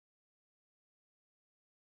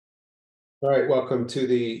All right, welcome to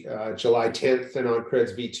the July 10th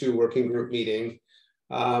AnonCreds V2 working group meeting.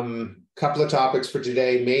 Couple of topics for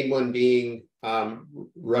today, main one being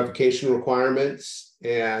revocation requirements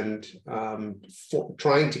and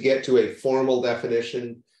trying to get to a formal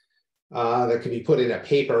definition that can be put in a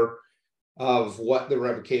paper of what the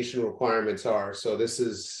revocation requirements are. So this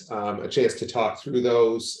is a chance to talk through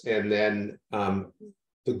those, and then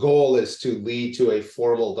the goal is to lead to a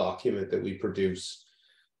formal document that we produce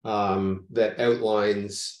that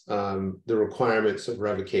outlines the requirements of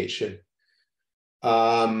revocation.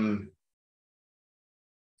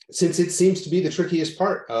 Since it seems to be the trickiest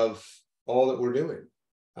part of all that we're doing.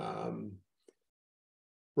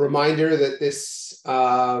 Reminder that this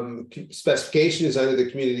specification is under the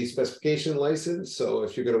community specification license. So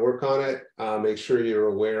if you're going to work on it, make sure you're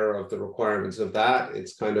aware of the requirements of that.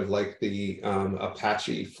 It's kind of like the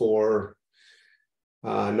Apache for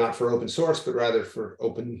not for open source, but rather for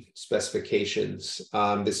open specifications.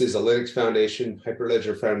 This is a Linux Foundation,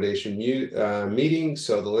 Hyperledger Foundation meeting.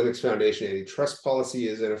 So the Linux Foundation antitrust policy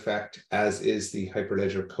is in effect, as is the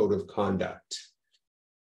Hyperledger Code of Conduct.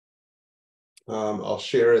 I'll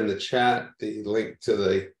share in the chat the link to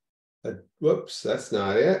the, whoops, that's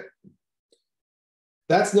not it.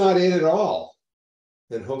 That's not it at all.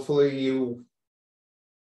 And hopefully you,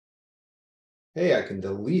 hey, I can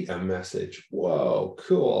delete a message. Whoa,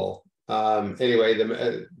 cool.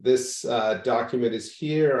 Anyway, this document is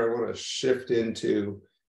here. I want to shift into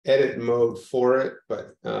edit mode for it.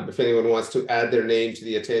 But if anyone wants to add their name to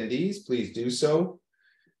the attendees, please do so.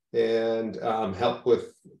 And help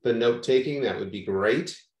with the note taking, that would be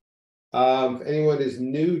great. If anyone is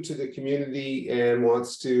new to the community and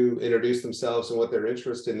wants to introduce themselves and what their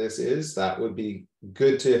interest in this is, that would be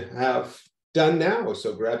good to have done now.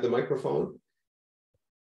 So grab the microphone.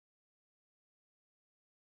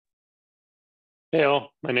 Hey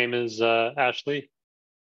all, my name is Ashley.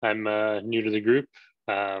 I'm new to the group.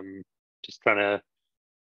 Just trying to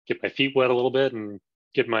get my feet wet a little bit and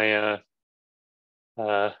get my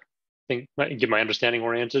get my understanding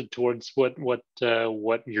oriented towards what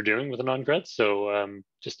you're doing with AnonCreds. So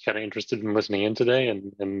just kind of interested in listening in today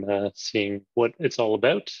and seeing what it's all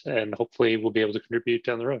about, and hopefully we'll be able to contribute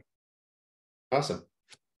down the road. Awesome.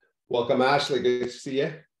 Welcome, Ashley. Good to see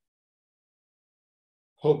you.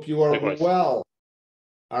 Hope you are Likewise. well.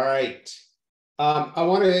 All right. I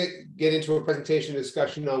want to get into a presentation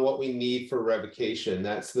discussion on what we need for revocation.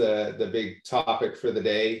 That's the big topic for the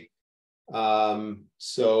day.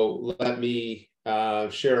 So let me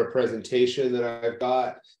share a presentation that I've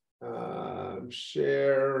got.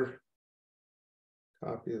 Share,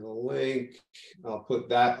 copy the link. I'll put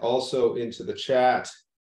that also into the chat.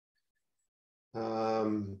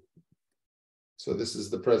 So this is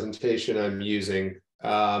the presentation I'm using.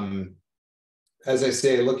 As I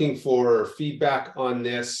say, looking for feedback on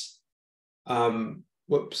this.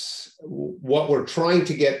 What we're trying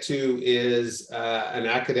to get to is an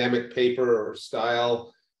academic paper or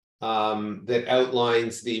style that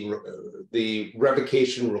outlines the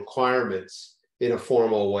revocation requirements in a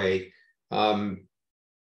formal way.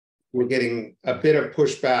 We're getting a bit of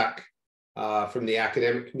pushback from the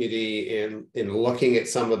academic community in looking at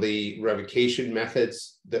some of the revocation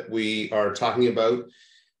methods that we are talking about.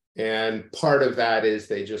 And part of that is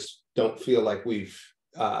they just don't feel like we've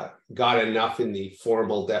got enough in the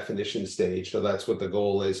formal definition stage. So that's what the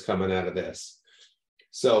goal is coming out of this.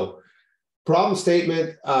 So problem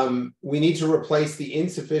statement, we need to replace the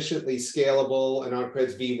insufficiently scalable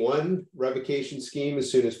AnonCreds V1 revocation scheme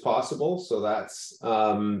as soon as possible. So that's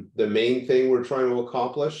the main thing we're trying to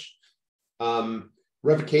accomplish.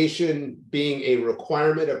 Revocation being a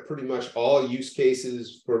requirement of pretty much all use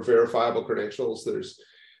cases for verifiable credentials. There's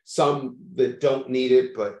some that don't need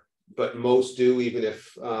it, but most do, even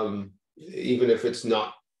if it's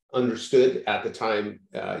not understood at the time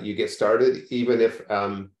you get started. Even if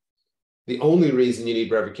the only reason you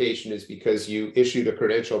need revocation is because you issued a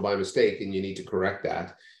credential by mistake and you need to correct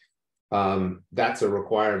that. That's a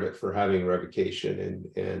requirement for having revocation,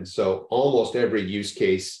 and so almost every use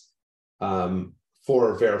case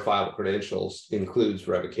for verifiable credentials includes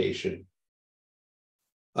revocation.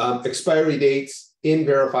 Expiry dates in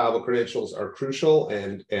verifiable credentials are crucial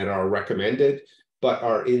and are recommended, but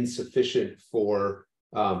are insufficient for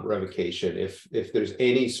revocation. If there's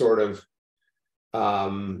any sort of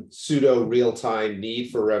pseudo real-time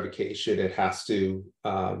need for revocation, it has to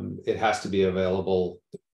be available.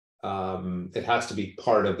 It has to be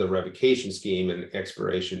part of the revocation scheme, and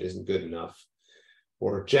expiration isn't good enough,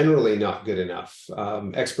 or generally not good enough.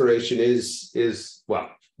 Expiration is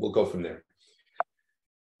well, we'll go from there.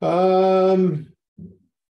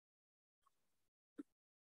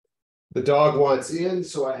 The dog wants in,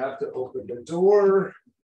 so I have to open the door.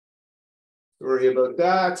 Sorry about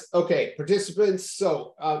that. Okay, participants.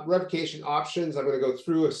 So revocation options. I'm going to go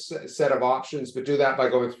through a set of options, but do that by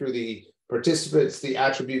going through the participants, the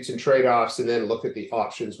attributes and trade-offs, and then look at the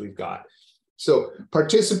options we've got. So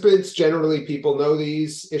participants, generally people know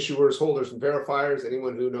these: issuers, holders, and verifiers.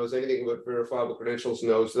 Anyone who knows anything about verifiable credentials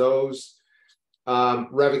knows those.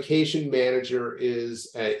 Revocation manager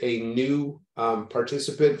is a new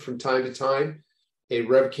participant from time to time. A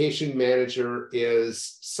revocation manager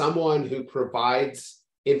is someone who provides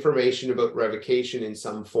information about revocation in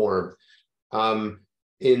some form.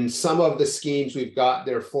 In some of the schemes we've got,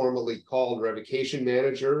 they're formally called revocation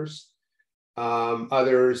managers.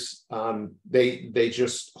 Others, they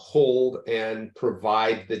just hold and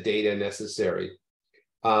provide the data necessary.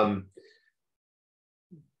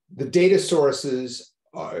 The data sources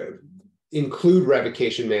include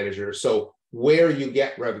revocation manager. So where you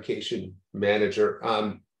get revocation manager,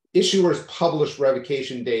 issuers publish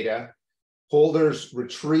revocation data.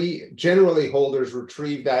 Generally holders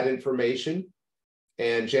retrieve that information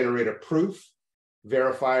and generate a proof.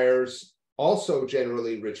 Verifiers also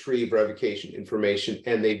generally retrieve revocation information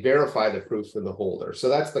and they verify the proof from the holder. So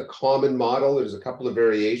that's the common model. There's a couple of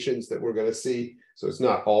variations that we're going to see. So it's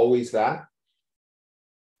not always that.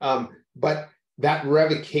 But that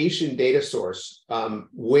revocation data source,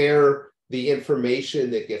 where the information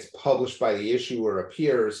that gets published by the issuer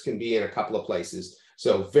appears, can be in a couple of places.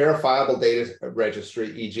 So verifiable data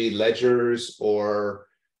registry, e.g. ledgers, or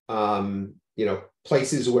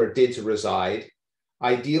places where DIDs reside.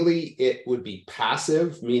 Ideally, it would be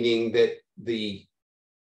passive, meaning that the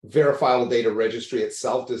verifiable data registry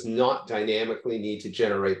itself does not dynamically need to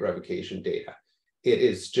generate revocation data. It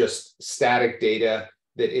is just static data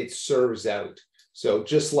that it serves out. So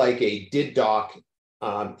just like a DID doc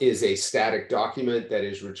is a static document that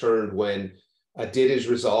is returned when a DID is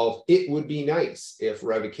resolved, it would be nice if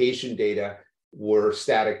revocation data were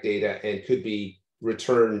static data and could be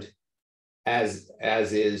returned as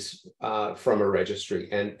is from a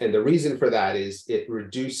registry. And the reason for that is it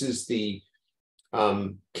reduces the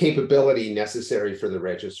capability necessary for the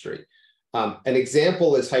registry. An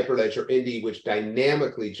example is Hyperledger Indy, which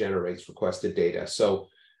dynamically generates requested data. So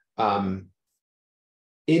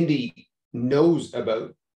Indy knows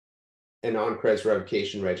about an AnonCreds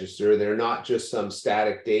revocation register. They're not just some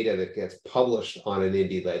static data that gets published on an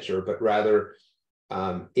Indy ledger, but rather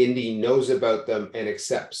Indy knows about them and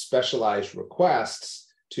accepts specialized requests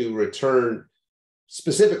to return,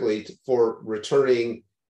 specifically for returning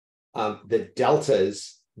the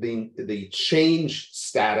deltas, the change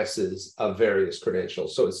statuses of various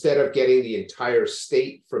credentials. So instead of getting the entire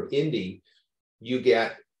state from Indy, you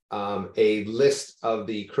get a list of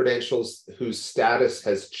the credentials whose status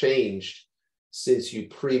has changed since you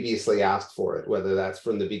previously asked for it, whether that's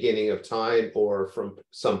from the beginning of time or from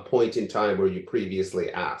some point in time where you previously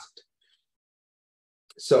asked.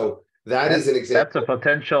 So that's an example. That's a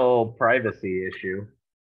potential privacy issue.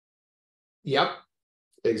 Yep,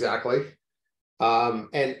 exactly.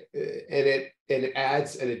 And it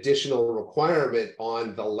adds an additional requirement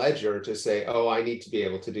on the ledger to say, oh, I need to be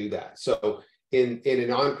able to do that. So in an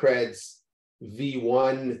AnonCreds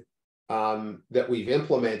V1 that we've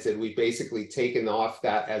implemented, we've basically taken off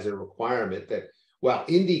that as a requirement that, well,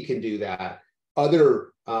 Indy can do that.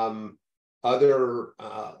 Other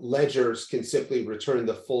ledgers can simply return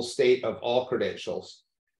the full state of all credentials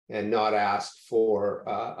and not ask for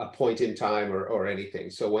a point in time or anything.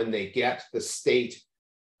 So when they get the state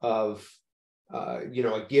of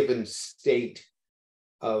a given state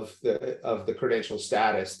of the credential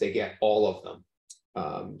status, they get all of them.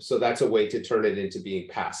 So that's a way to turn it into being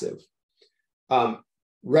passive.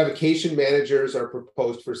 Revocation managers are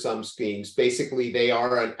proposed for some schemes. Basically, they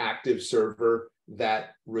are an active server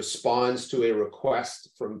that responds to a request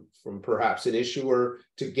from perhaps an issuer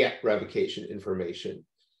to get revocation information.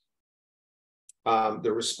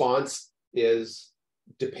 The response is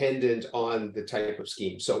dependent on the type of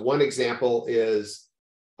scheme. So one example is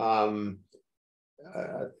a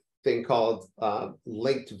thing called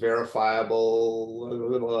linked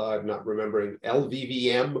verifiable, I'm not remembering,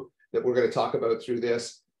 LVVM, that we're going to talk about through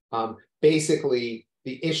this. Basically,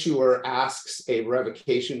 the issuer asks a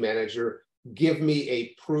revocation manager, give me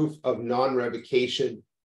a proof of non-revocation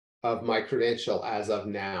of my credential as of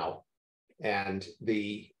now. And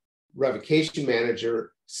the revocation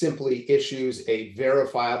manager simply issues a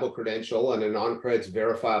verifiable credential, an AnonCreds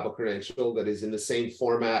verifiable credential that is in the same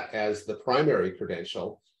format as the primary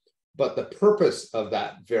credential. But the purpose of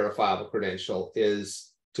that verifiable credential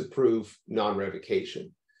is to prove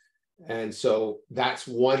non-revocation. And so that's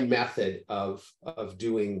one method of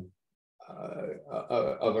doing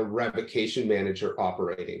of a revocation manager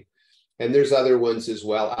operating. And there's other ones as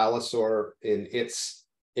well. Allosaur in its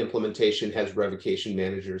implementation has revocation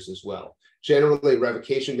managers as well. Generally,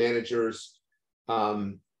 revocation managers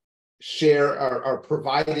are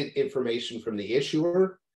provided information from the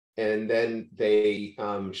issuer, and then they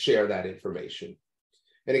share that information.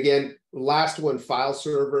 And again, last one, file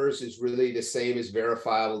servers is really the same as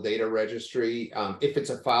verifiable data registry. If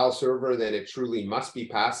it's a file server, then it truly must be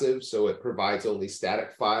passive. So it provides only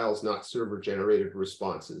static files, not server generated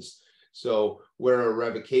responses. So where a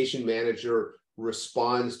revocation manager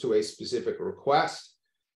responds to a specific request,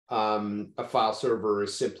 a file server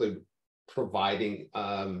is simply providing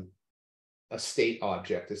a state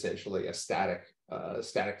object, essentially a static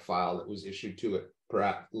file that was issued to it,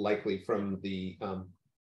 perhaps likely from the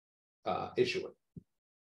issuer.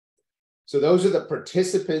 So those are the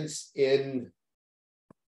participants in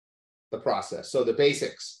the process. So the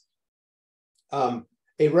basics.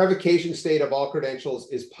 A revocation state of all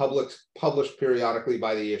credentials is published periodically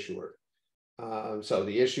by the issuer. So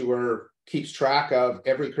the issuer keeps track of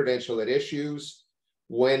every credential it issues.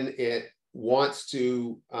 When it wants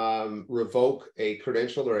to revoke a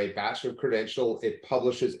credential or a batch of credential, it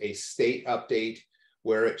publishes a state update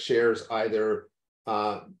where it shares either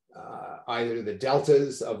the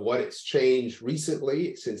deltas of what it's changed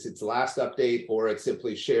recently since its last update, or it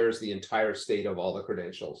simply shares the entire state of all the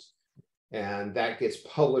credentials. And that gets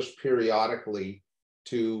published periodically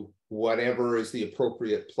to whatever is the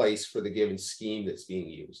appropriate place for the given scheme that's being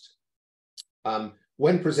used.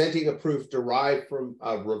 When presenting a proof derived from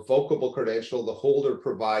a revocable credential, the holder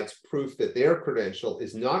provides proof that their credential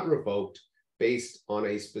is not revoked based on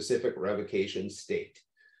a specific revocation state.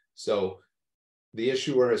 So the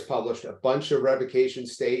issuer has published a bunch of revocation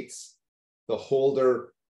states. The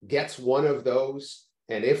holder gets one of those,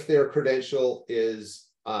 and if their credential is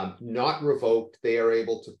not revoked, they are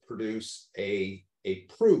able to produce a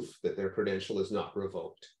proof that their credential is not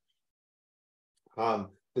revoked.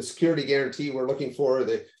 The security guarantee we're looking for,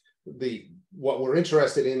 what we're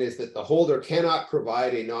interested in is that the holder cannot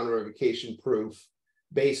provide a non-revocation proof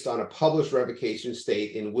based on a published revocation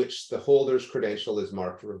state in which the holder's credential is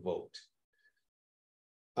marked revoked.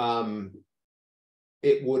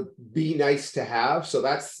 It would be nice to have, so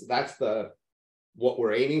that's what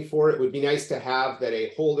we're aiming for. It would be nice to have that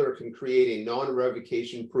a holder can create a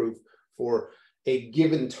non-revocation proof for a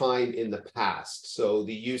given time in the past. So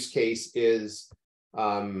the use case is,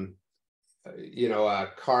 a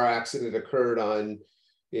car accident occurred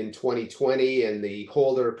in 2020, and the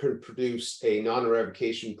holder could produce a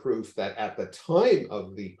non-revocation proof that at the time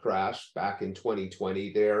of the crash back in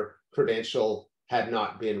 2020, their credential had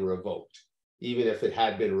not been revoked, even if it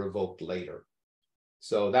had been revoked later.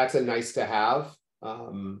 So that's a nice to have.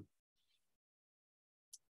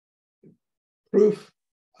 Proof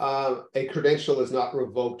a credential is not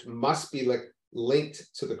revoked must be linked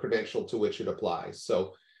to the credential to which it applies.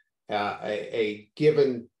 So a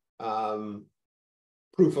given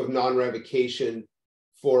proof of non-revocation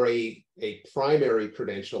for a primary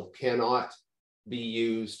credential cannot be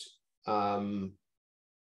used, can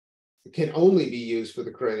only be used for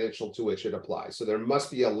the credential to which it applies. So there must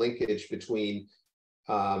be a linkage between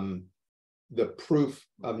the proof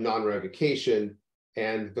of non-revocation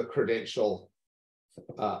and the credential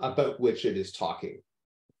about which it is talking.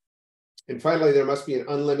 And finally, there must be an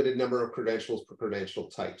unlimited number of credentials per credential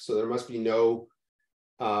type. So there must be no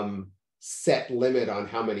set limit on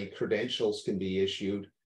how many credentials can be issued.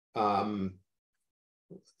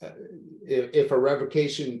 If a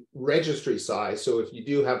revocation registry size, so if you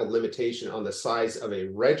do have a limitation on the size of a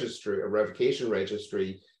registry, a revocation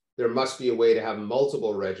registry, there must be a way to have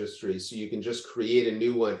multiple registries, so you can just create a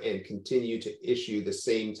new one and continue to issue the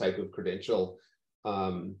same type of credential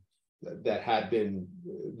that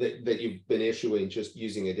you've been issuing, just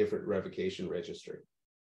using a different revocation registry.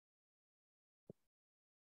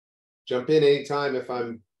 Jump in anytime if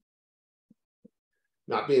I'm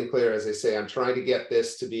not being clear. As I say, I'm trying to get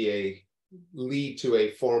this to be lead to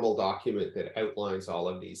a formal document that outlines all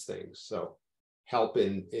of these things. So help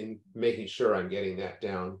in making sure I'm getting that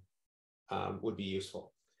down would be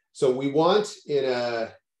useful. So we want in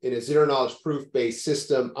a zero knowledge proof based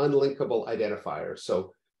system unlinkable identifiers.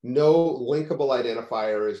 So no linkable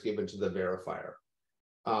identifier is given to the verifier.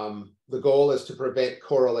 The goal is to prevent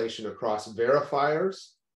correlation across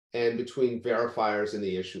verifiers and between verifiers and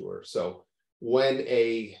the issuer. So when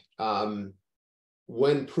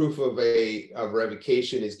proof of a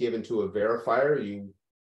revocation is given to a verifier,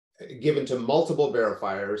 given to multiple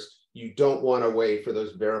verifiers, you don't want a way for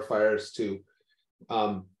those verifiers to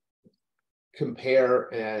compare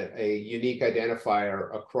a unique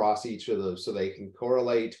identifier across each of those so they can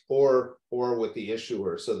correlate or with the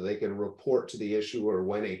issuer so that they can report to the issuer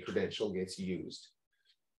when a credential gets used.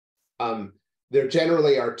 There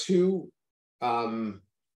generally are two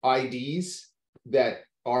IDs that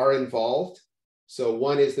are involved. So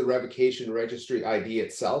one is the revocation registry ID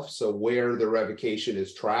itself, so where the revocation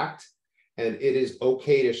is tracked, and it is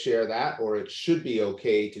okay to share that, or it should be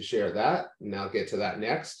okay to share that, and I'll get to that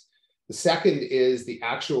next. The second is the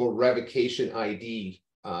actual revocation ID,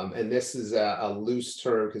 and this is a loose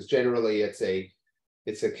term because generally it's a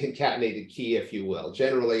concatenated key, if you will.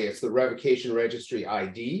 Generally, it's the revocation registry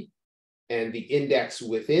ID and the index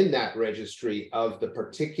within that registry of the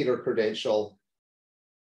particular credential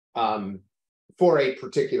for a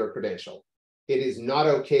particular credential. It is not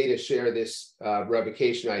okay to share this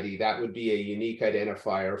revocation ID. That would be a unique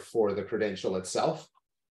identifier for the credential itself.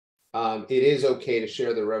 It is okay to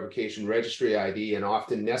share the revocation registry ID and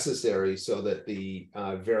often necessary so that the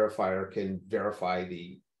verifier can verify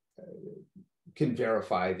the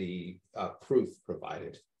proof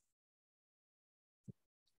provided.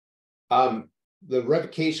 The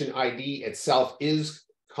revocation ID itself is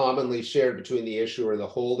commonly shared between the issuer and the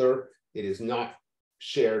holder. It is not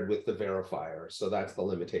shared with the verifier, so that's the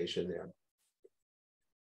limitation there.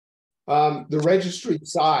 The registry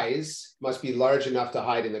size must be large enough to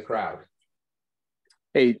hide in the crowd.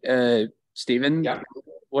 Hey, Stephen, Yeah.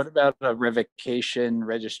 What about a revocation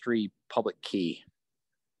registry public key?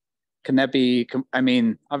 Can that be, I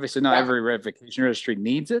mean, obviously not every revocation registry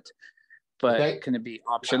needs it, but can it be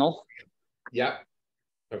optional? Yeah.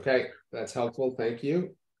 Okay, that's helpful. Thank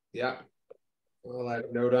you. Yeah. I'll add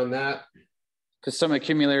a note on that. Because some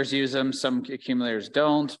accumulators use them, some accumulators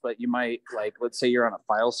don't, but you might, like, let's say you're on a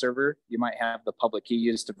file server, you might have the public key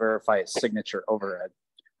used to verify a signature over a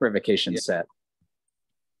revocation set.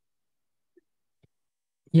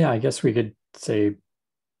 Yeah, I guess we could say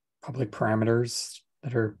public parameters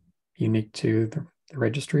that are unique to the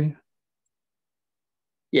registry.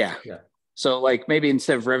 Yeah. So like maybe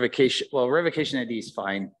instead of revocation, well, revocation ID is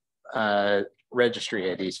fine. Registry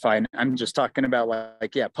ID is fine. I'm just talking about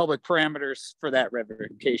like yeah, public parameters for that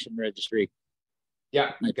revocation registry.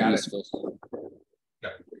 Yeah, you got it. Yeah.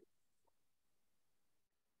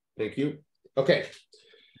 Thank you. Okay.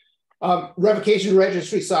 Revocation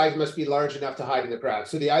registry size must be large enough to hide in the crowd.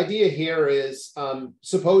 So the idea here is,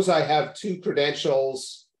 suppose I have two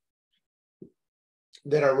credentials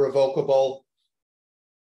that are revocable.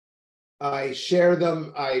 I share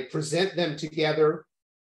them, I present them together,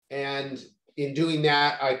 and in doing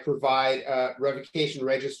that, I provide a revocation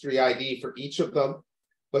registry ID for each of them.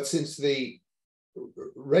 But since the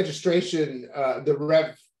registration,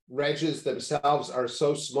 the regs themselves are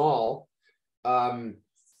so small,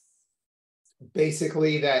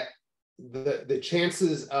 basically that the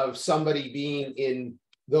chances of somebody being in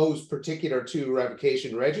those particular two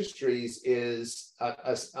revocation registries is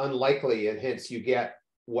unlikely, and hence you get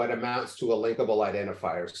what amounts to a linkable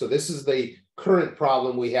identifier. So this is the current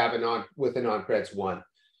problem we have with AnonCreds 1.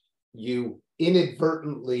 You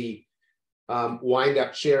inadvertently wind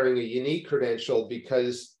up sharing a unique credential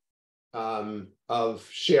because of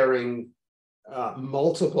sharing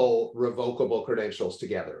multiple revocable credentials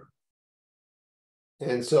together.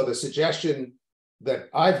 And so the suggestion that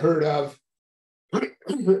I've heard of,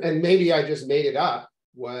 and maybe I just made it up,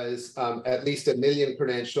 was at least 1 million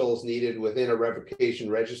credentials needed within a revocation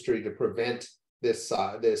registry to prevent this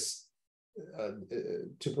kind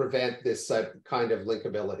of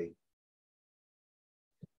linkability.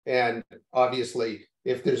 And obviously,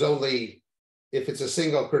 if it's a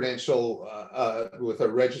single credential with a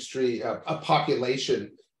registry, a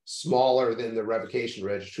population smaller than the revocation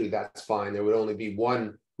registry, that's fine. There would only be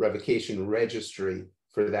one revocation registry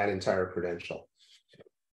for that entire credential.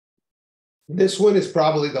 This one is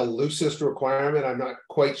probably the loosest requirement. I'm not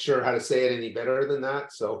quite sure how to say it any better than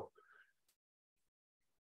that. So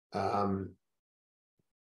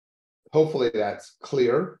hopefully that's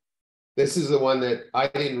clear. This is the one that I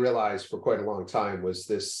didn't realize for quite a long time was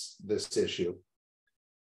this issue.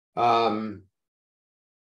 Once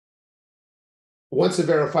a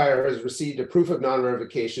verifier has received a proof of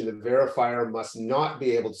non-revocation, the verifier must not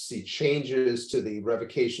be able to see changes to the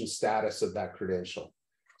revocation status of that credential.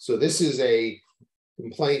 So this is a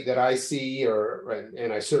complaint that I see,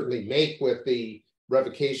 and I certainly make with the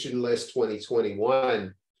revocation list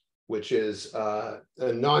 2021, which is a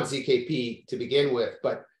non-ZKP to begin with.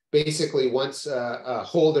 But basically, once a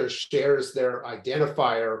holder shares their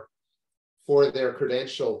identifier for their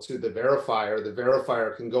credential to the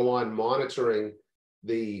verifier can go on monitoring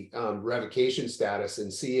the revocation status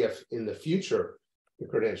and see if in the future the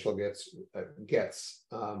credential gets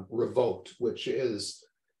revoked, which is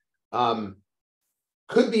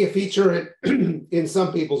could be a feature in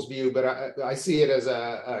some people's view, but I see it as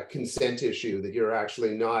a consent issue, that you're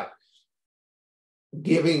actually not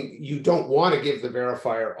you don't want to give the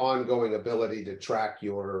verifier ongoing ability to track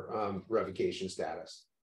your revocation status.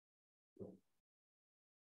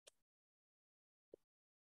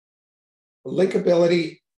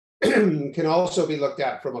 Linkability can also be looked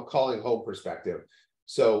at from a calling home perspective.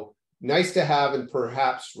 So nice to have and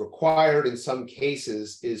perhaps required in some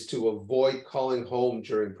cases is to avoid calling home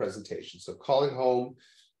during presentation. So calling home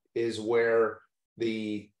is where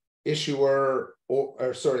the issuer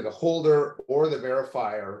or sorry, the holder or the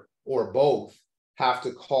verifier or both have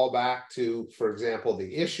to call back to, for example,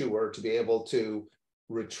 the issuer to be able to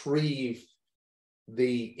retrieve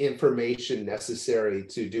the information necessary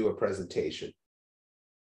to do a presentation.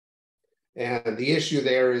 And the issue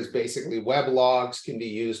there is basically web logs can be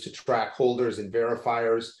used to track holders and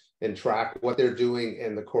verifiers and track what they're doing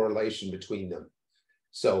and the correlation between them.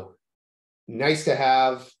 So nice to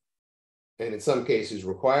have, and in some cases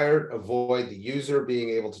required. Avoid the user being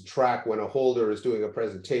able to track when a holder is doing a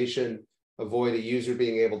presentation. Avoid a user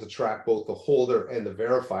being able to track both the holder and the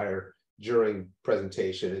verifier during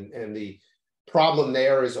presentation. And the problem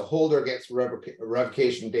there is a holder gets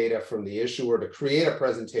revocation data from the issuer to create a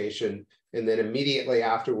presentation, and then immediately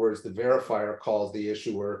afterwards, the verifier calls the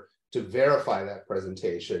issuer to verify that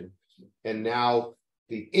presentation. And now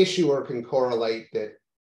the issuer can correlate that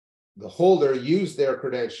the holder used their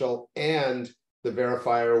credential and the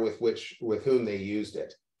verifier with whom they used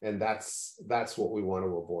it. And that's what we want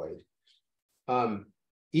to avoid.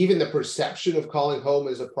 Even the perception of calling home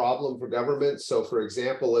is a problem for government. So for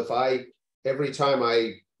example, if every time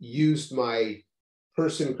I used my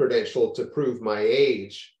person credential to prove my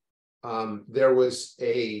age, there was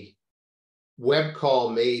a web call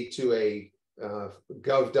made to a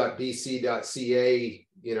gov.bc.ca,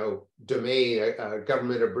 domain,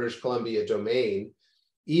 government of British Columbia domain.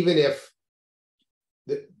 Even if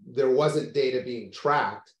there wasn't data being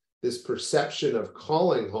tracked, this perception of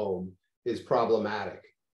calling home is problematic.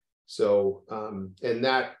 So, and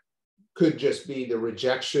that could just be the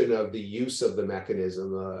rejection of the use of the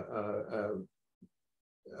mechanism,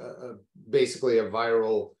 basically a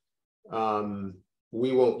viral,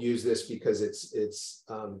 we won't use this because it's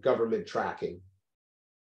government tracking.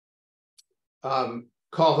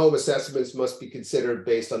 Call home assessments must be considered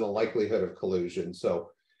based on the likelihood of collusion.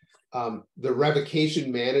 So the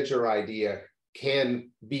revocation manager idea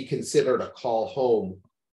can be considered a call home,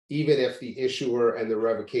 even if the issuer and the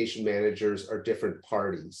revocation managers are different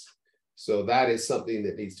parties. So that is something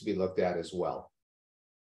that needs to be looked at as well.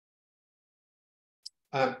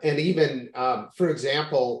 And even, for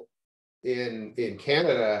example, in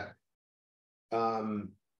Canada,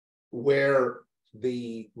 where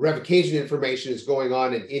the revocation information is going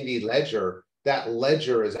on in Indie Ledger, that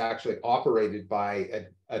ledger is actually operated by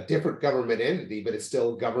a different government entity, but it's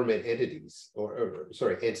still government entities, or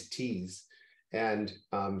sorry, entities. And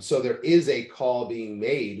so there is a call being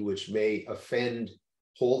made which may offend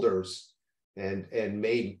holders and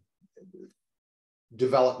may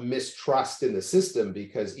develop mistrust in the system,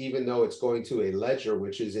 because even though it's going to a ledger,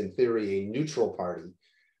 which is in theory a neutral party,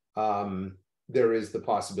 there is the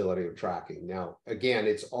possibility of tracking. Now, again,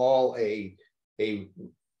 it's all a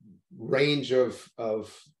range of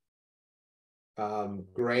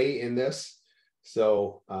gray in this.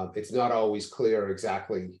 So it's not always clear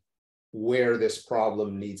exactly where this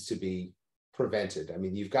problem needs to be prevented. I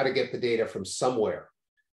mean, you've got to get the data from somewhere.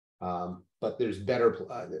 But there's better,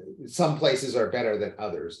 some places are better than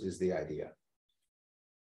others is the idea.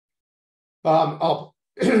 I'll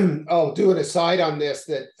do an aside on this,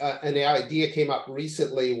 that an idea came up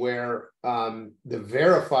recently where the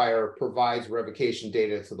verifier provides revocation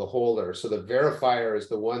data to the holder. So the verifier is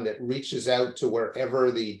the one that reaches out to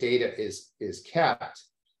wherever the data is kept.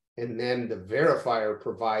 And then the verifier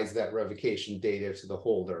provides that revocation data to the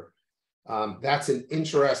holder. That's an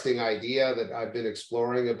interesting idea that I've been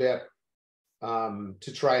exploring a bit,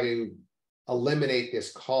 to try to eliminate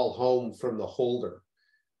this call home from the holder.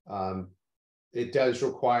 It does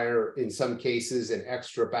require, in some cases, an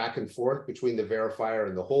extra back and forth between the verifier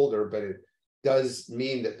and the holder, but it does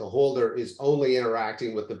mean that the holder is only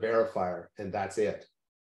interacting with the verifier, and that's it.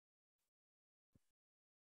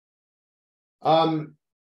 Been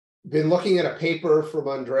looking at a paper from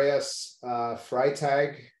Andreas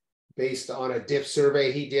Freitag based on a diff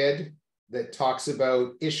survey he did that talks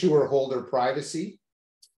about issuer holder privacy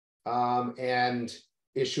and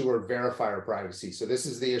issuer verifier privacy. So this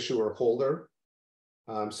is the issuer holder.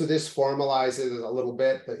 So this formalizes it a little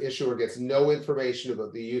bit. The issuer gets no information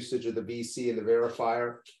about the usage of the VC and the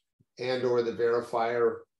verifier and or the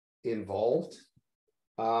verifier involved.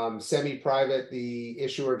 Semi-private, the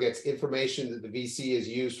issuer gets information that the VC is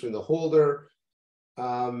used from the holder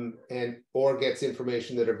and or gets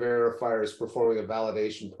information that a verifier is performing a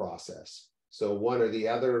validation process. So one or the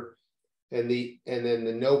other. And then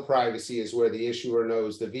the no privacy is where the issuer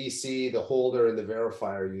knows the VC, the holder, and the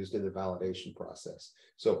verifier used in the validation process.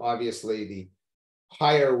 So obviously, the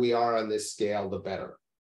higher we are on this scale, the better.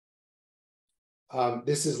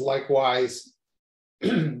 This is likewise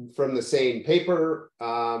from the same paper,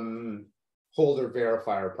 holder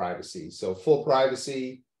verifier privacy. So full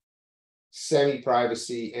privacy,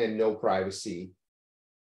 semi-privacy, and no privacy.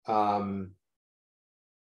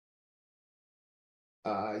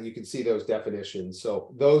 You can see those definitions.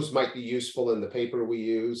 So those might be useful in the paper we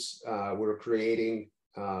use, we're creating,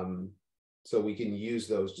 so we can use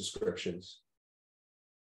those descriptions.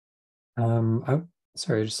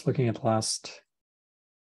 Sorry, just looking at the last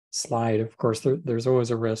slide. Of course, there's always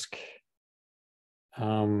a risk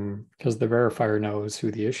because the verifier knows who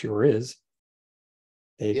the issuer is.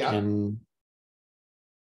 They can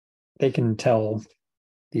tell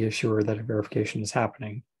the issuer that a verification is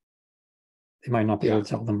happening. They might not be able to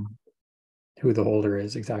tell them who the holder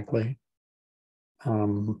is exactly.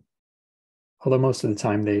 Although most of the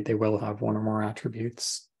time they will have one or more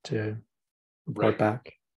attributes to report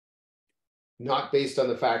back. Not based on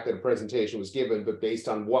the fact that a presentation was given, but based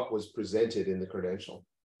on what was presented in the credential.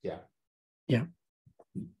 Yeah. Yeah.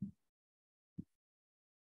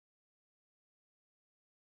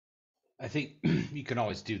 I think you can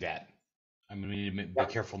always do that. I mean, we need to be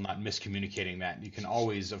careful not miscommunicating that. You can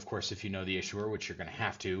always, of course, if you know the issuer, which you're going to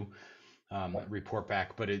have to, report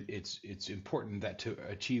back. But it's important that to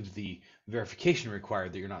achieve the verification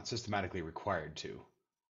required, that you're not systematically required to.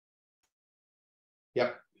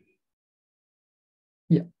 Yep.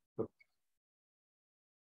 Yeah.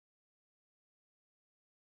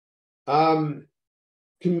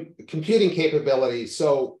 Computing capabilities.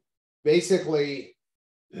 So basically,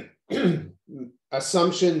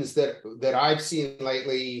 assumptions that I've seen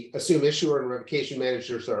lately assume issuer and revocation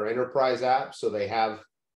managers are enterprise apps, so they have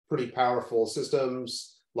pretty powerful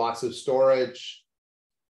systems, lots of storage.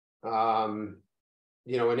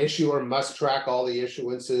 You know, an issuer must track all the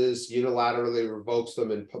issuances, unilaterally revokes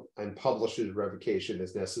them, and publishes revocation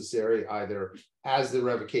as necessary, either as the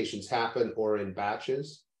revocations happen or in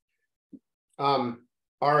batches.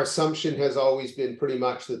 Our assumption has always been pretty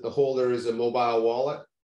much that the holder is a mobile wallet.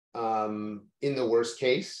 In the worst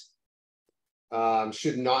case,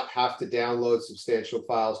 should not have to download substantial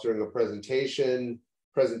files during a presentation.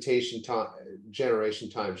 Presentation time, generation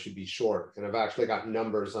time should be short. And I've actually got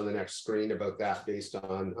numbers on the next screen about that based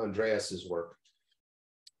on Andreas's work.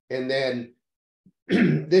 And then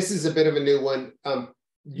this is a bit of a new one.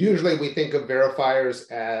 Usually we think of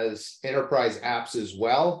verifiers as enterprise apps as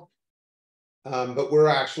well, but we're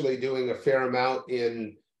actually doing a fair amount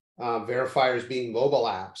in verifiers being mobile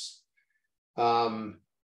apps,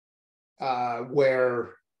 where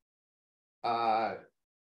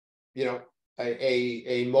you know,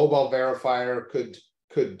 a mobile verifier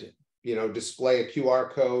could you know, display a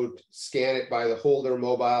QR code, scan it by the holder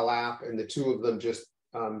mobile app, and the two of them just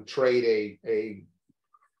trade a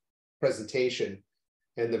presentation,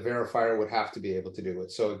 and the verifier would have to be able to do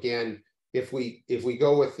it. So again, if we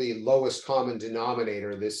go with the lowest common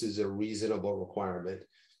denominator, this is a reasonable requirement.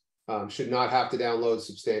 Should not have to download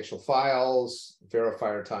substantial files.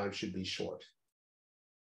 Verifier time should be short.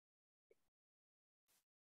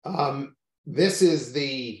 This is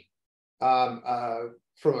the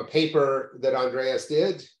from a paper that Andreas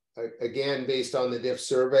did, again, based on the DIF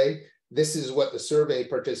survey. This is what the survey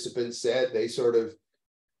participants said. They sort of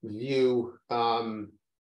view issuers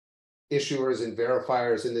and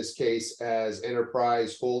verifiers in this case as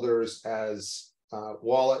enterprise, holders as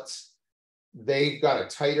wallets. They've got a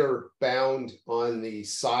tighter bound on the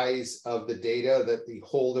size of the data that the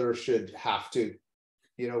holder should have to,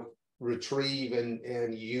 you know, retrieve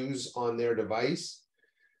and use on their device.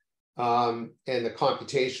 And the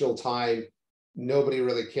computational time, nobody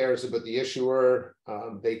really cares about the issuer.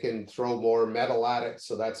 They can throw more metal at it,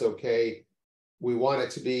 so that's okay. We want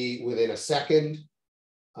it to be within a second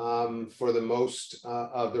for the most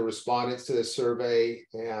of the respondents to this survey,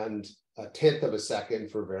 and 1/10 of a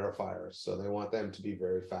second for verifiers. So they want them to be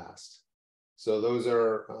very fast. So those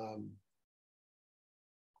are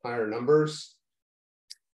higher numbers.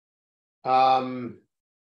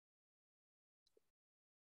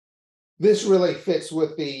 This really fits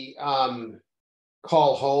with the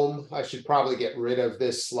call home. I should probably get rid of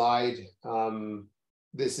this slide.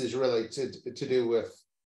 this is really to do with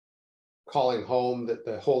calling home, that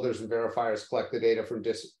the holders and verifiers collect the data from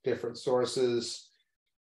different sources.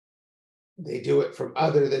 They do it from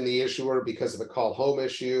other than the issuer because of the call home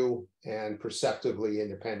issue, and perceptively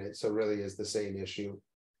independent. So really is the same issue.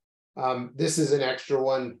 This is an extra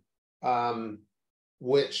one,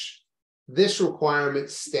 which this requirement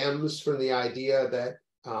stems from the idea that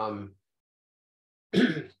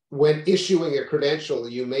when issuing a credential,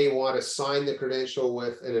 you may want to sign the credential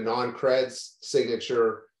with an AnonCreds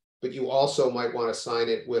signature, but you also might want to sign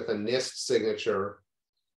it with a NIST signature.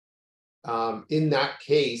 In that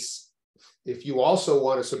case, if you also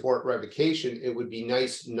want to support revocation, it would be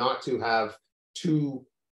nice not to have two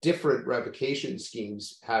different revocation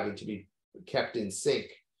schemes having to be kept in sync.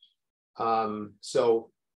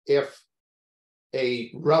 So if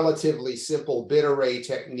a relatively simple bit array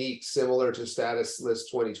technique similar to Status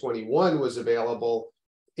List 2021 was available,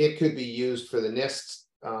 it could be used for the NIST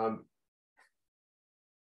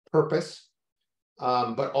purpose,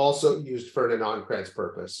 but also used for an AnonCreds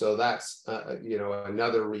purpose. So that's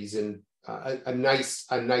another reason, a nice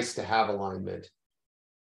to have alignment.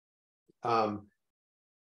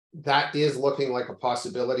 That is looking like a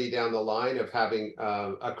possibility down the line of having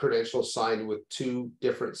a credential signed with two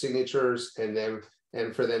different signatures, and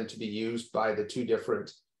for them to be used by the two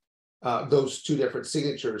different those two different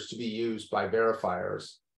signatures to be used by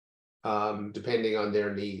verifiers, depending on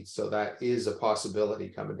their needs. So that is a possibility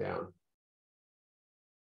coming down.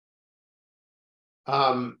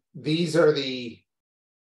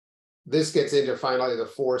 This gets into finally the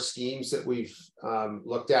four schemes that we've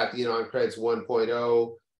looked at: the AnonCreds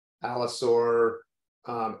 1.0, Allosaur,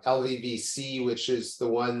 LVVC, which is the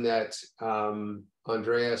one that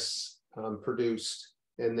Andreas produced,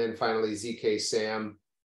 and then finally ZK-SAM,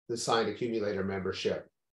 the signed accumulator membership.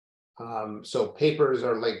 So papers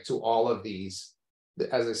are linked to all of these.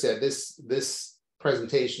 As I said, this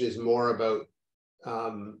presentation is more about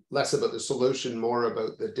less about the solution, more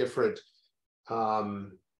about the different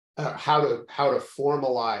how to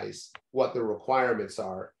formalize what the requirements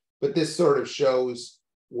are. But this sort of shows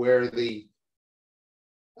where the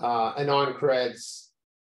AnonCreds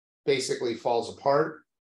basically falls apart,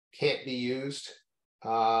 can't be used.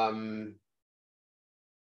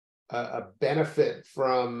 A benefit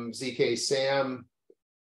from ZK-SAM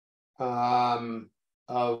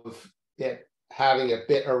of it having a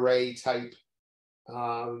bit array type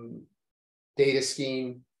data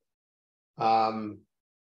scheme,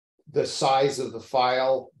 the size of the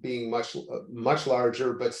file being much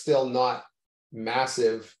larger, but still not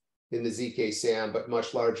massive in the ZK-SAM, but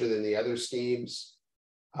much larger than the other schemes.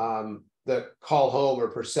 The call home or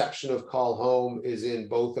perception of call home is in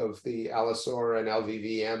both of the Allosaur and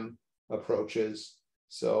LVVM approaches.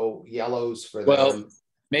 So yellows for them.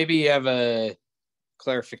 Maybe you have a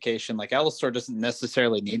clarification, like Allosaur doesn't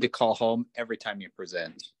necessarily need to call home every time you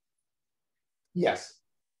present. Yes.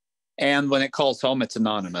 And when it calls home, it's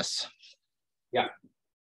anonymous. Yeah.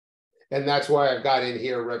 And that's why I've got in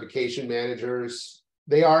here revocation managers.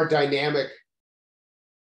 They are dynamic.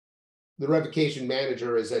 The revocation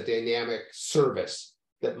manager is a dynamic service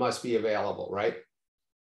that must be available, right?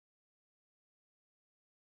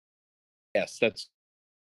 Yes, that's.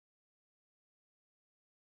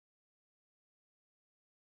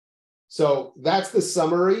 So that's the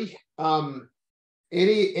summary.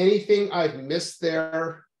 Anything I've missed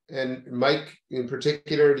there? And Mike, in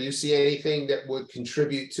particular, do you see anything that would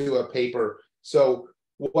contribute to a paper? So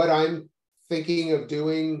what I'm thinking of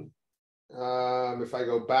doing, if I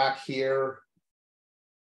go back here,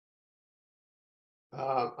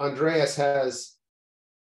 Andreas has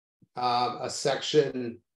a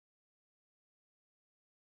section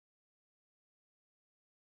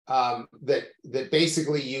that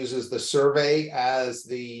basically uses the survey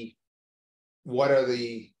as what are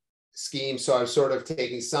the schemes. So I'm sort of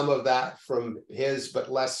taking some of that from his,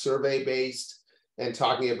 but less survey based, and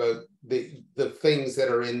talking about the things that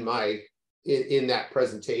are in that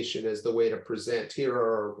presentation as the way to present. Here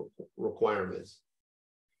are our requirements.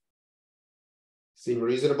 Seem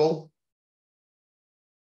reasonable?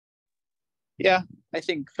 Yeah, I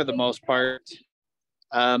think for the most part.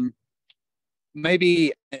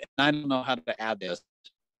 Maybe, I don't know how to add this.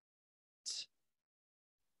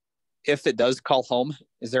 If it does call home,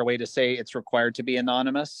 is there a way to say it's required to be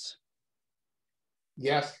anonymous?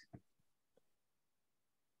 Yes.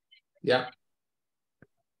 Yeah.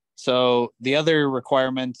 So the other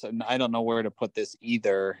requirement, and I don't know where to put this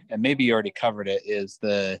either, and maybe you already covered it, is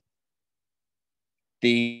the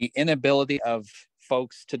inability of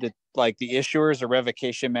folks like the issuers or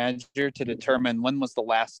revocation manager to determine when was the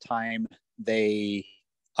last time they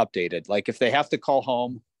updated. Like if they have to call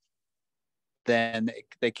home, then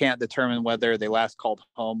they can't determine whether they last called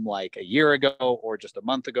home like a year ago or just a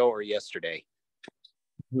month ago or yesterday.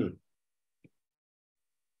 Because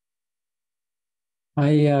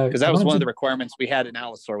that was one of the requirements we had in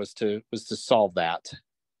Allosaur was to solve that.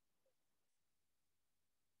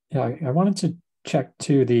 Yeah, I wanted to check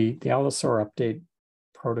too the Allosaur update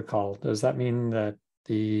protocol. Does that mean that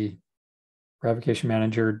the revocation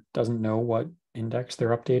manager doesn't know what index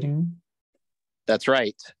they're updating? That's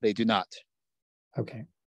right. They do not. Okay.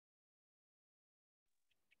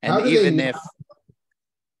 And even if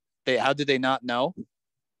they, how did they not know?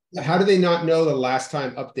 How do they not know the last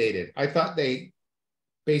time updated? I thought they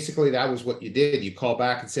basically that was what you did. You call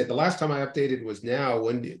back and said the last time I updated was now.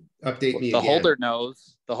 When did update me again? The holder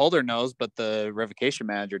knows. The holder knows, but the revocation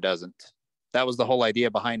manager doesn't. That was the whole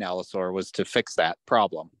idea behind Allosaur, was to fix that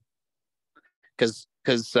problem. Because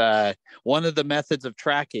one of the methods of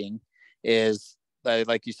tracking is,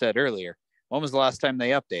 like you said earlier, when was the last time they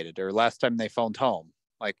updated or last time they phoned home?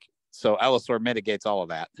 Like, so Allosaur mitigates all of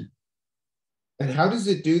that. And how does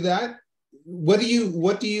it do that? What do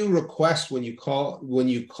you request when you call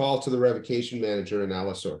to the revocation manager in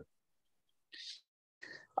Allosaur?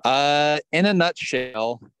 In a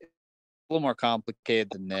nutshell, a little more complicated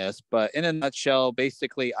than this, but in a nutshell,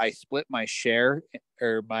 basically I split my share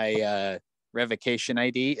or my revocation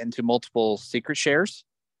ID into multiple secret shares,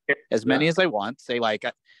 as many as I want. Say like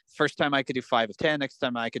first time I could do 5 of 10, next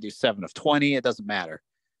time I could do 7 of 20, it doesn't matter.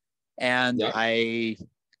 And I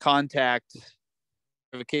contact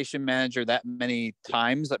revocation manager that many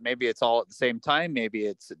times that maybe it's all at the same time, maybe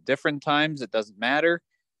it's at different times, it doesn't matter.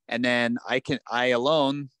 And then I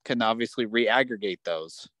alone can obviously re-aggregate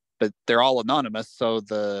those, but they're all anonymous. So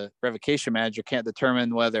the revocation manager can't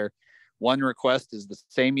determine whether one request is the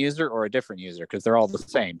same user or a different user because they're all the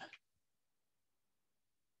same.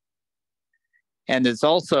 And it's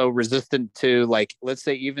also resistant to, like, let's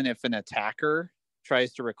say even if an attacker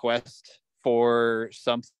tries to request for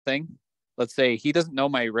something, let's say he doesn't know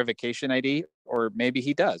my revocation ID, or maybe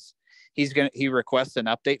he does. He requests an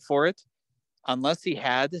update for it. Unless he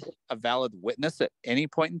had a valid witness at any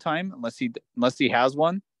point in time, unless he has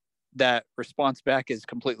one, that response back is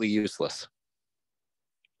completely useless.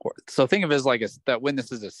 So think of it as like that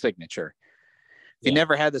witness is a signature. If he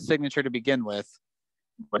never had the signature to begin with,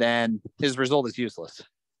 then his result is useless.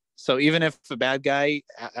 So even if the bad guy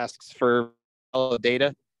asks for all the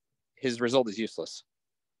data, his result is useless.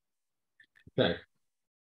 Okay.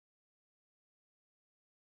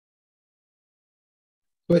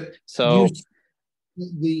 But so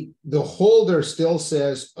the holder still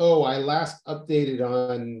says, "Oh, I last updated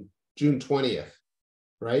on June 20th,"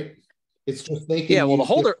 right? It's just they can. Yeah, well,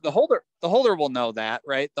 the holder will know that,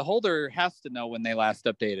 right? The holder has to know when they last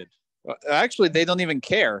updated. Actually, they don't even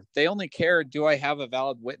care. They only care, do I have a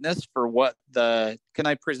valid witness for what can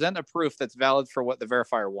I present a proof that's valid for what the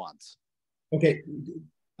verifier wants? Okay.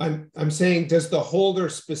 I'm saying, does the holder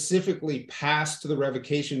specifically pass to the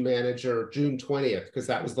revocation manager June 20th because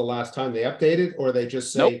that was the last time they updated, or they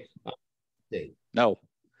just say, nope.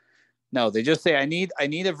 No, they just say I need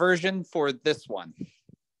a version for this one.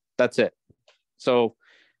 That's it. So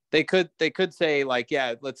they could say, like,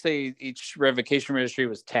 yeah, let's say each revocation registry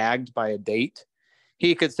was tagged by a date.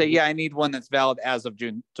 He could say, yeah, I need one that's valid as of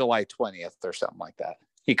July 20th or something like that.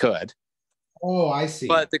 He could. Oh, I see.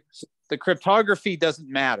 But the cryptography doesn't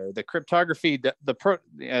matter. The cryptography,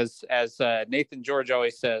 as Nathan George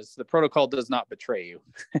always says, the protocol does not betray you.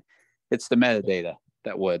 It's the metadata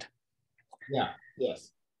that would. Yeah.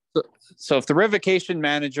 Yes. So if the revocation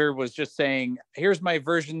manager was just saying, here's my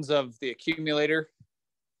versions of the accumulator,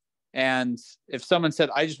 and if someone said,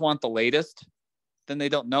 I just want the latest, then they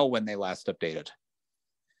don't know when they last updated.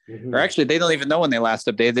 Or actually, they don't even know when they last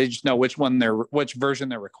updated. They just know which version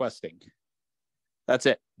they're requesting. That's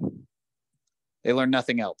it. They learn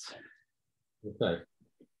nothing else. Okay.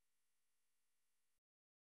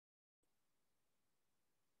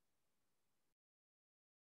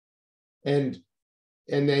 And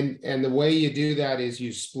the way you do that is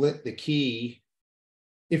you split the key.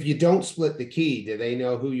 If you don't split the key, do they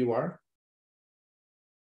know who you are?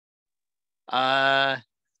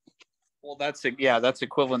 Well, that's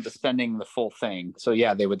equivalent to spending the full thing. So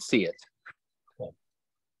yeah, they would see it. Okay.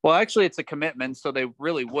 Well, actually, it's a commitment, so they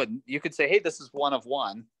really wouldn't. You could say, hey, this is one of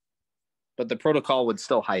one, but the protocol would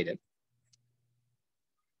still hide it.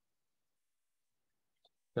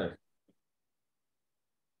 Okay.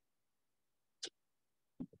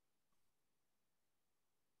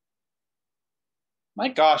 My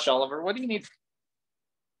gosh, Oliver, what do you need?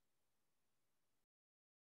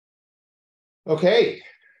 Okay.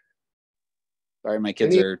 Sorry, my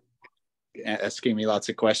kids are asking me lots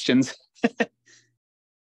of questions.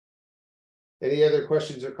 Any other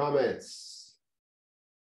questions or comments?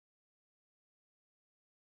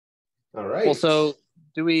 All right. Well, so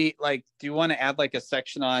do you want to add like a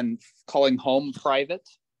section on calling home private?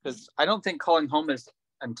 Because I don't think calling home is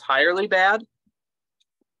entirely bad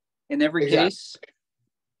in every case.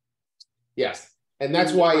 Yes. And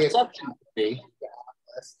that's why it's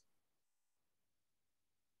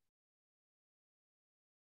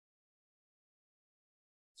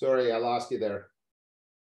sorry, I lost you there.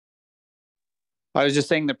 I was just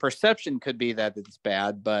saying the perception could be that it's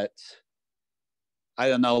bad, but I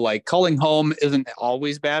don't know, like calling home isn't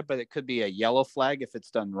always bad, but it could be a yellow flag if it's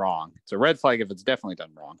done wrong. It's a red flag if it's definitely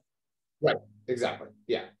done wrong. Right, exactly.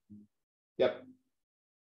 Yeah. Yep.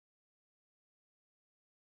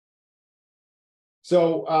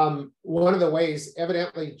 So one of the ways,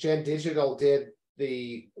 evidently, Gen Digital did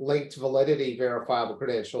the linked validity verifiable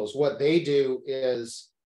credentials. What they do is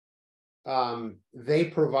they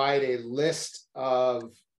provide a list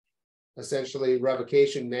of essentially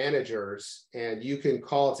revocation managers, and you can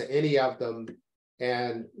call to any of them,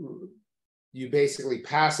 and you basically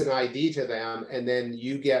pass an ID to them, and then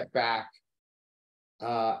you get back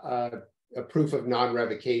a proof of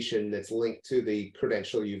non-revocation that's linked to the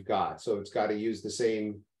credential you've got. So it's got to use the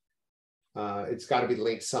same, it's got to be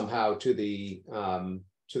linked somehow to the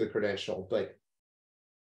credential, but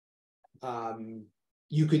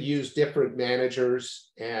you could use different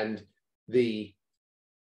managers, and the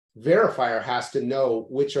verifier has to know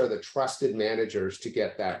which are the trusted managers to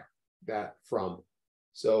get that from.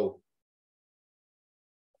 So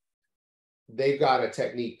they've got a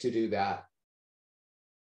technique to do that.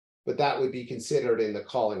 But that would be considered in the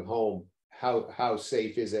calling home. How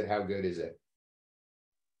safe is it? How good is it?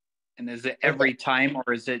 And is it every time,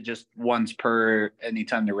 or is it just once per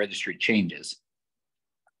anytime the registry changes?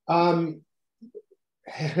 That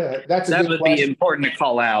would be important to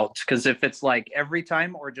call out, because if it's like every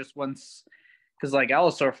time or just once, because like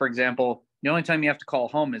Alisor, for example, the only time you have to call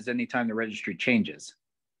home is anytime the registry changes.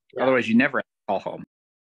 Yeah. Otherwise, you never have to call home.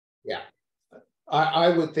 Yeah, I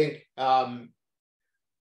would think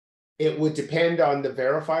it would depend on the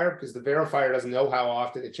verifier, because the verifier doesn't know how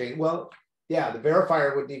often it changes. Well, yeah, the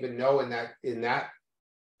verifier wouldn't even know in that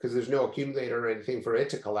because there's no accumulator or anything for it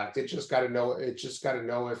to collect. It just got to know. It just got to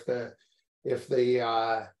know if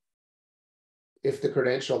the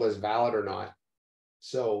credential is valid or not.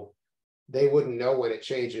 So they wouldn't know when it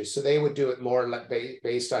changes. So they would do it more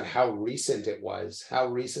based on how recent it was. How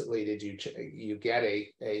recently did you get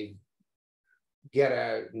a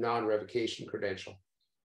non-revocation credential?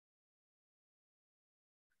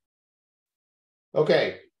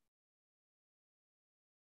 Okay.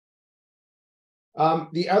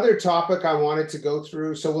 The other topic I wanted to go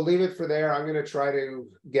through, so we'll leave it for there. I'm going to try to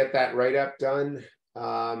get that write-up done.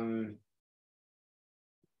 The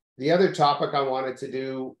other topic I wanted to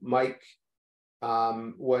do, Mike,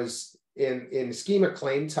 was in schema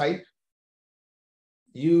claim type.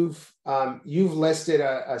 You've listed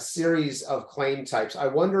a series of claim types. I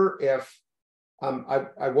wonder if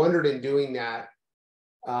I wondered in doing that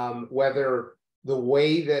whether the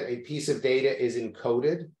way that a piece of data is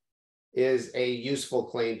encoded is a useful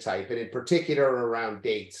claim type, and in particular around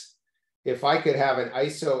dates. If I could have an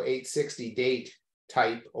ISO 860 date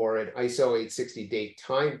type or an ISO 860 date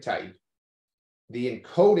time type, the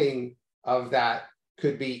encoding of that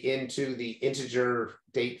could be into the integer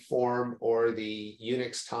date form or the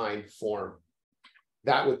Unix time form.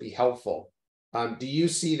 That would be helpful. Do you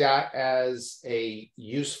see that as a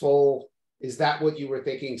useful? Is that what you were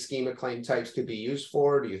thinking schema claim types could be used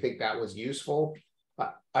for? Do you think that was useful?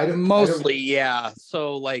 Mostly, yeah.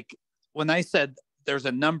 So like when I said there's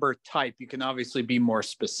a number type, you can obviously be more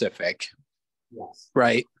specific. Yes.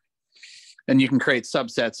 Right. And you can create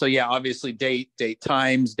subsets. So yeah, obviously date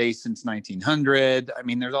times, date since 1900. I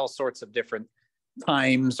mean, there's all sorts of different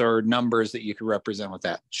times or numbers that you could represent with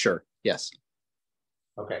that. Sure. Yes.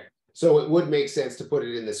 Okay. So it would make sense to put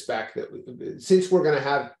it in the spec that since we're going to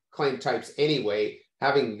have claim types anyway,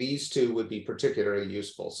 having these two would be particularly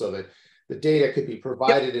useful, so that the data could be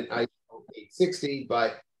provided in ISO 860,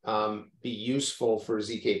 but be useful for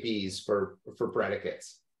ZKPs for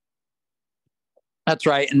predicates. That's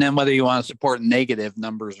right. And then whether you want to support negative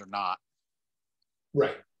numbers or not.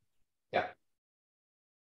 Right. Yeah.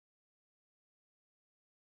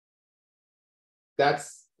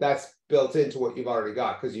 That's built into what you've already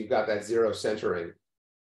got, because you've got that zero centering.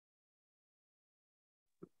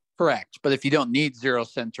 Correct. But if you don't need zero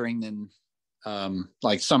centering, then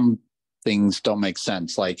like some things don't make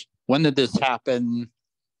sense. Like, when did this happen?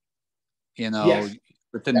 You know, yes.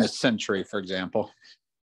 within this century, for example.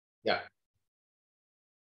 Yeah.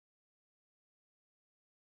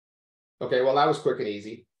 Okay, well, that was quick and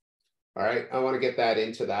easy. All right, I want to get that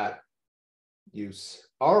into that use.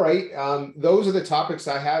 All right, those are the topics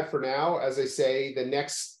I had for now. As I say, the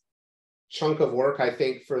next chunk of work, I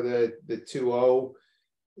think, for the 2.0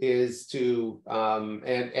 is to, and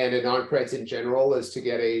AnonCreds in general, is to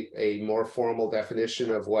get a more formal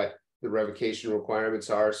definition of what the revocation requirements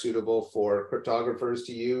are suitable for cryptographers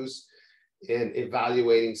to use in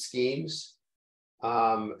evaluating schemes.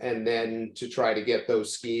 And then to try to get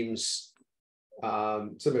those schemes,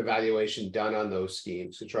 some evaluation done on those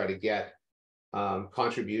schemes to try to get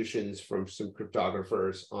contributions from some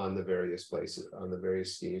cryptographers on the various places, on the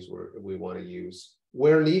various schemes where we want to use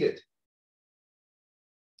where needed.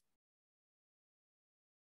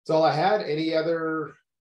 That's all I had. Any other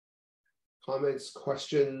comments,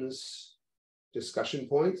 questions, discussion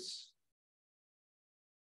points?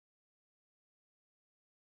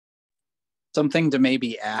 Something to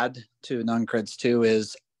maybe add to AnonCreds 2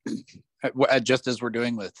 is just as we're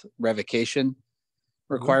doing with revocation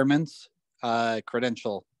requirements,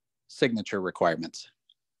 credential signature requirements.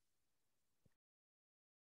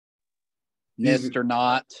 NIST or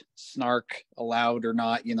not, SNARK allowed or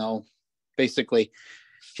not, you know, basically,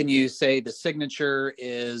 can you say the signature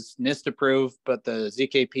is NIST approved, but the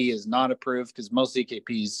ZKP is not approved? Because most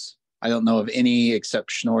ZKPs, I don't know of any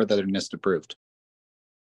except Schnorr that are NIST approved.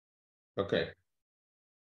 Okay.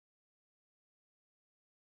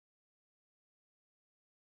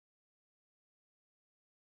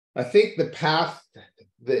 I think the path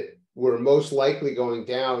that we're most likely going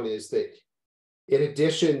down is that in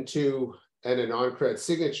addition to an AnonCreds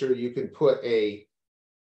signature, you can put a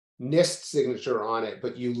NIST signature on it,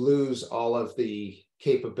 but you lose all of the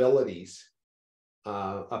capabilities.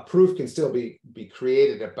 A proof can still be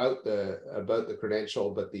created about the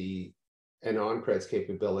credential, but the AnonCreds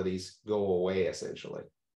capabilities go away essentially.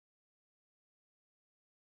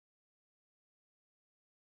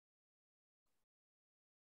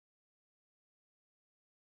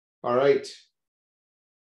 All right.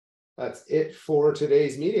 That's it for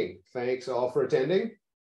today's meeting. Thanks all for attending.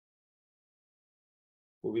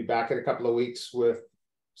 We'll be back in a couple of weeks with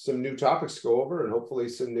some new topics to go over and hopefully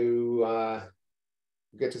some new,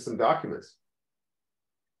 get to some documents.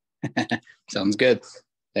 Sounds good.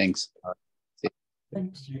 Thanks.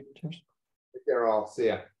 Thanks. Cheers. Take care all. See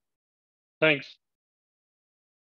ya. Thanks.